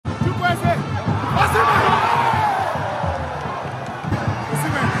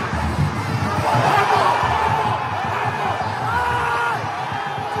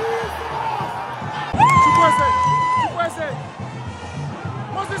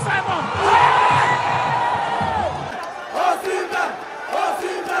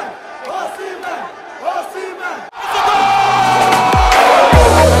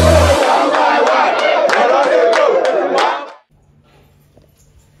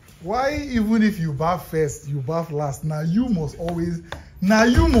Why even if you bath first, you bath last? Now you must always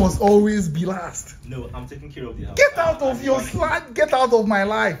be last. No, I'm taking care of the house. Get out of your slide. Get out of my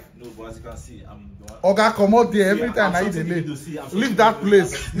life. No, but as you can see, I'm the one. Oga, come out there every time I eat a day. Leave that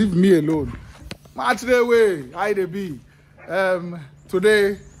place. Leave me alone. Match day way. How they be?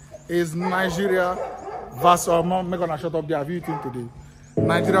 Today is Nigeria versus. I'm not gonna shut up there. Have you eaten today?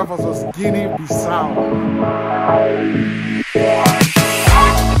 Nigeria versus Guinea Bissau.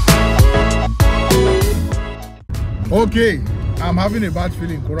 Okay, I'm having a bad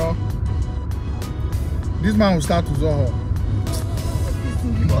feeling, Kuro. This man will start to Zoho.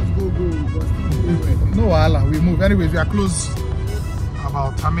 No, Allah, we move. Anyways, we are close.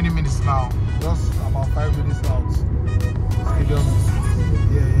 About how many minutes now? Just about 5 minutes out. Stadium.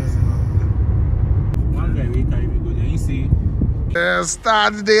 Yeah. One guy we carry me go there. You see.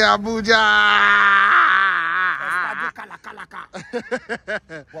 Start the Abuja.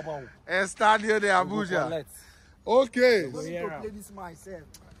 Estadio de Abuja. Okay. I'm going to play this myself.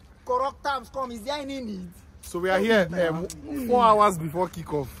 Correct times come. Is there any need? So we are here 4 hours before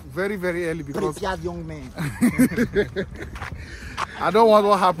kickoff. Very, very early because young man. I don't want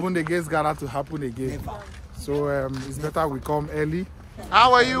what happened against Ghana to happen again. Never. So it's better we come early.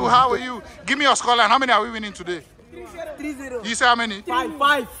 How are you? How are you? Give me your scoreline. How many are we winning today? 3-0. You say how many?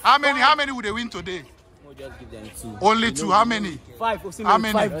 5. How many would they win today? Just give them 2. Only 2. How many? 5. How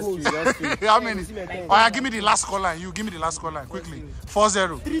many? 5 goals. How many? Oh, yeah, give me the last scoreline. You give me the last scoreline quickly.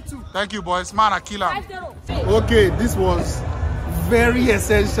 4-0. 3-2. Thank you, boys. Man, I kill him. Okay, this was very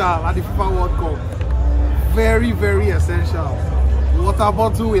essential at the FIFA World Cup. Very, very essential. Water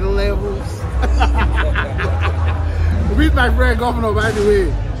bottle with levels. With my friend Governor, by the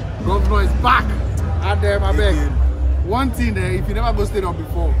way. Governor is back. And I beg. One thing, if you never go stadium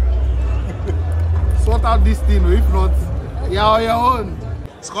before, sort out this thing, or if not, you're on your own.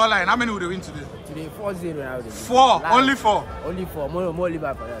 Scoreline, how many would they win today? Today 4-0. 4, only 4. Only 4. More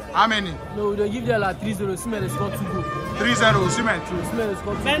liver for that. How many? No, they give them like 3-0. Osimhen score 2 goals. 3-0, Osimhen. Osimhen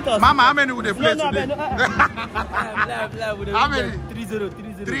score 2 goals. Mama, how many would they play today? How many? 3-0.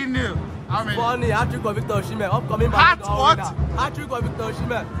 3-0. How many? Funny, hat-trick of Victor Osimhen. Upcoming Hat Ballon d'Or what? winner. Hat-trick of Victor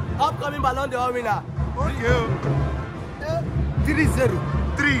Osimhen. Upcoming Ballon d'Or winner. Okay. 3-0.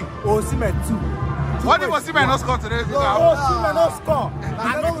 3. Osimhen 2. What if Osimhen not score today? Osimhen not score.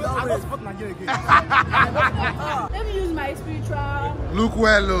 I don't support Nigeria again. Let me use my spiritual. Look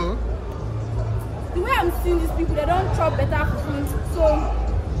well, oh. The way I'm seeing these people, they don't chop better food. So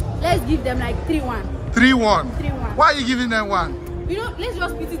let's give them like 3-1. 3-1. 3-1. Why are you giving them 1? You know, let's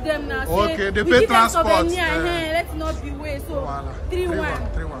just pity them now. Okay, say, they we pay give them transport. souvenir, let's not be waste. So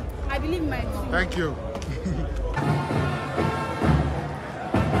 3-1. 3-1. I believe my team. Thank you.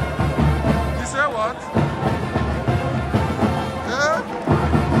 You say what?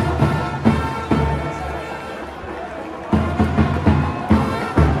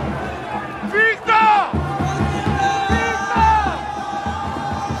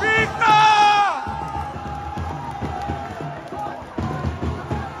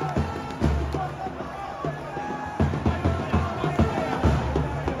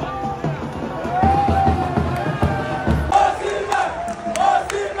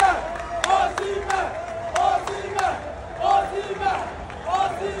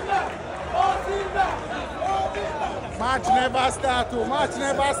 Match never start. Match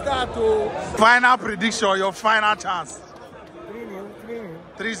never start. Final prediction, your final chance.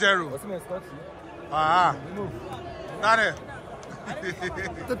 3-0. Ah. Dane.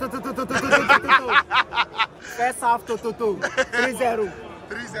 First half, 3-0.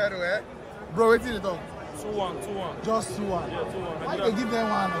 3-0, eh? Bro, wait till you talk. 2-1. Just 2-1. Yeah, 2-1. Why you give them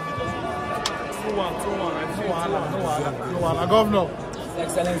 1? 2-1. No, Governor.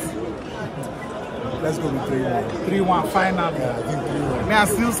 Excellency. Let's go with 3-1. 3-1 final. Yeah, I think 3-1. May I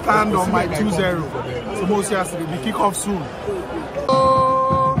still stand on my 2-0? So most seriously, we kick off soon.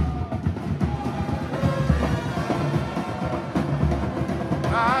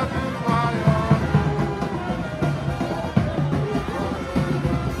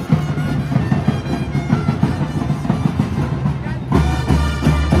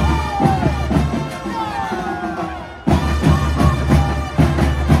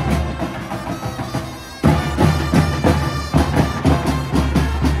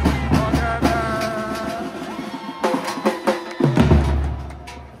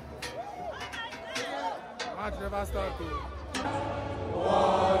 Match never started.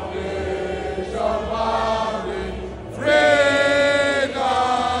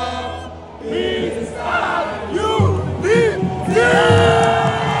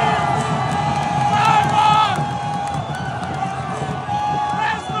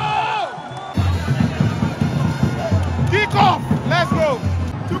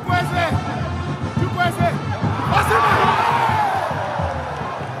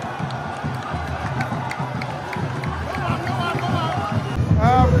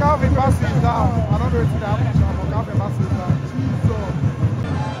 never sit down. I don't know if it happens, but I've never sit down. Jesus.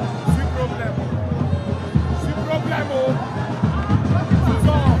 See problem. See problem, oh.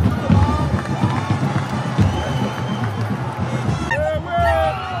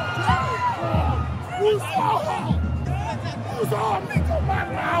 Who's on? Me come back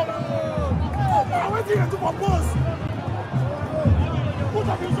now. I'm waiting to propose. Put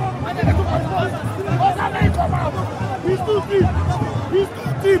up his own. I'm waiting to propose. What's that name come out? He's too deep. He's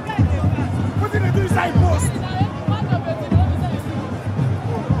too deep. What did they do inside post?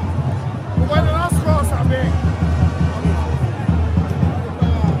 When the last cross, I mean.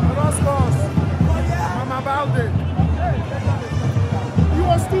 The last cross. Mama Balde. He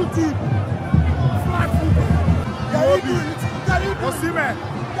was too deep. Iwobi, Osimhen,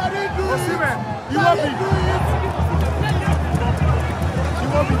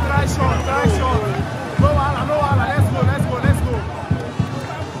 Iwobi, try shot. No wahala, let's go. No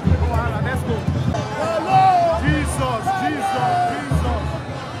wahala, let's go. Jesus.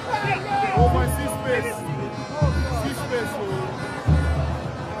 Oh boy, see space.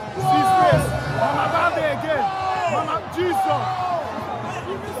 Mama Balde again. Mama, Jesus.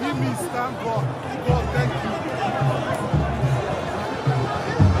 He missed, thank God. God, thank you.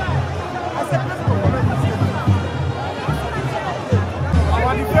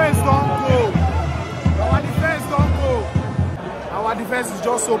 Our defense don't go. Our defense is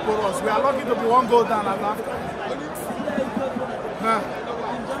just so porous. We are lucky to be one goal down at Afcon.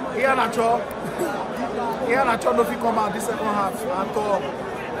 Iheanacho no fit come out this second half at all.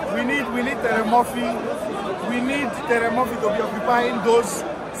 We need Teremofi. We need Teremofi to be occupying those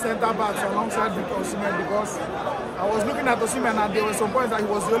center backs alongside Osimhen, because I was looking at Osimhen and there were some points that he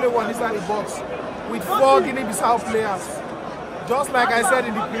was the only one inside the box with 4 GUINEA Bissau players. Just like I said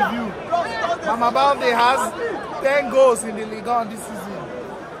in the preview, Mama Balde has 10 goals in the league on this season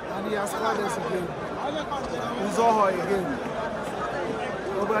and he has scored us again. Uzoho again.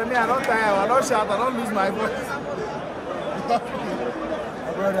 Oh, but me, I don't tire, I don't shout, I don't lose my voice.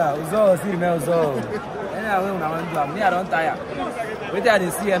 Brother, Uzoho still me Uzoho. Anyway, when I want to do, me I don't tire. Wait till they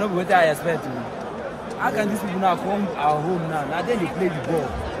see, I know what I expect. How can these people now come our home now? Now then they play the ball.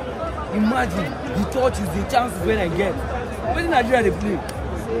 Imagine the touches, the chances when I get. When in Nigeria they play.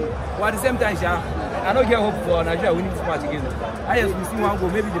 But at the same time, I don't get hope for Nigeria winning this match again. I just will see one goal,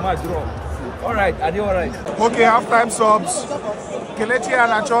 maybe the match draw. Alright, are they alright? Okay, halftime subs.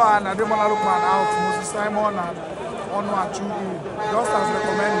 Iheanacho and Ademola Lookman out. Moses Simon and Onu Achugu. Just as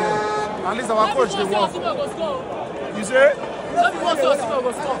recommended. At least our coach they work. You say?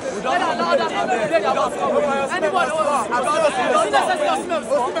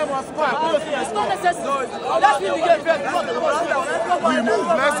 We move.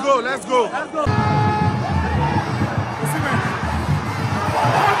 Let's go.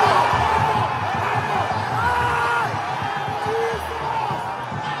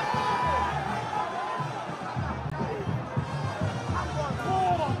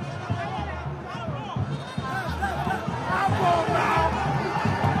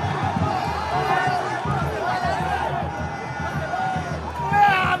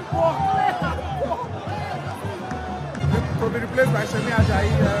 To be replaced by Shemi Ajayi,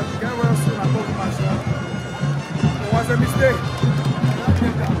 get well soon at match. It was a mistake,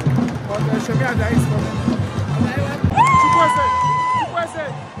 but Shemi Ajayi is coming. Chukwueze,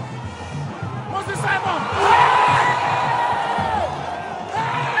 Moses Simon.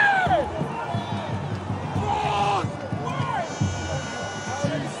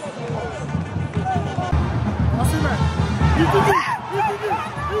 Osimhen, you did it.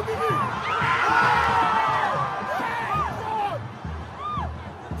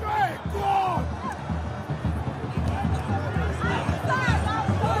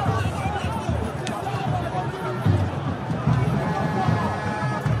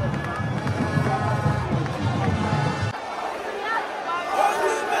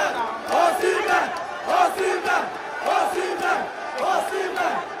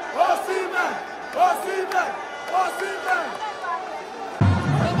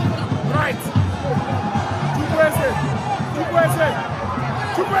 Right. Chukwueze.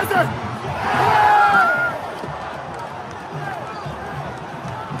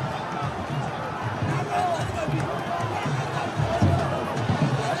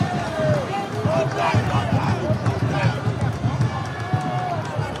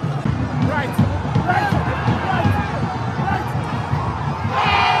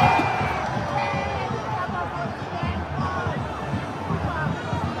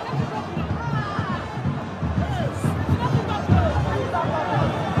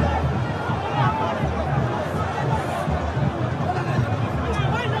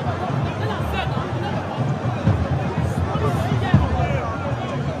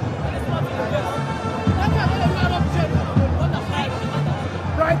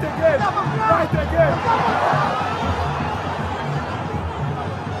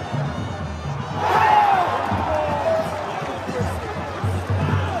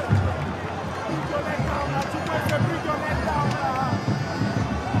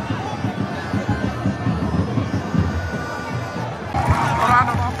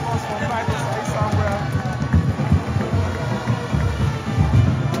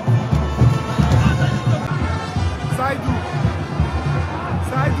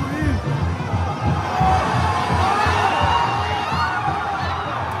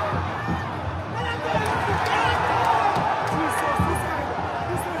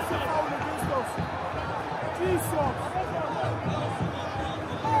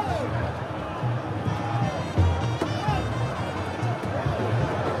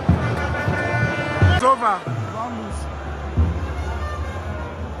 Alpha, don't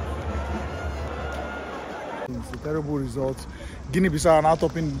lose. It's a terrible result. Guinea Bissau are now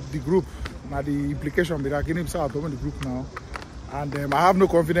topping the group. Now the implication be that Guinea Bissau are topping the group now. And I have no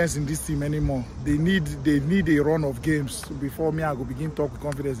confidence in this team anymore. They need a run of games before me I go begin talk with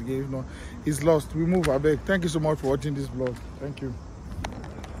confidence again. If not, it's lost. We move, I beg. Thank you so much for watching this vlog. Thank you.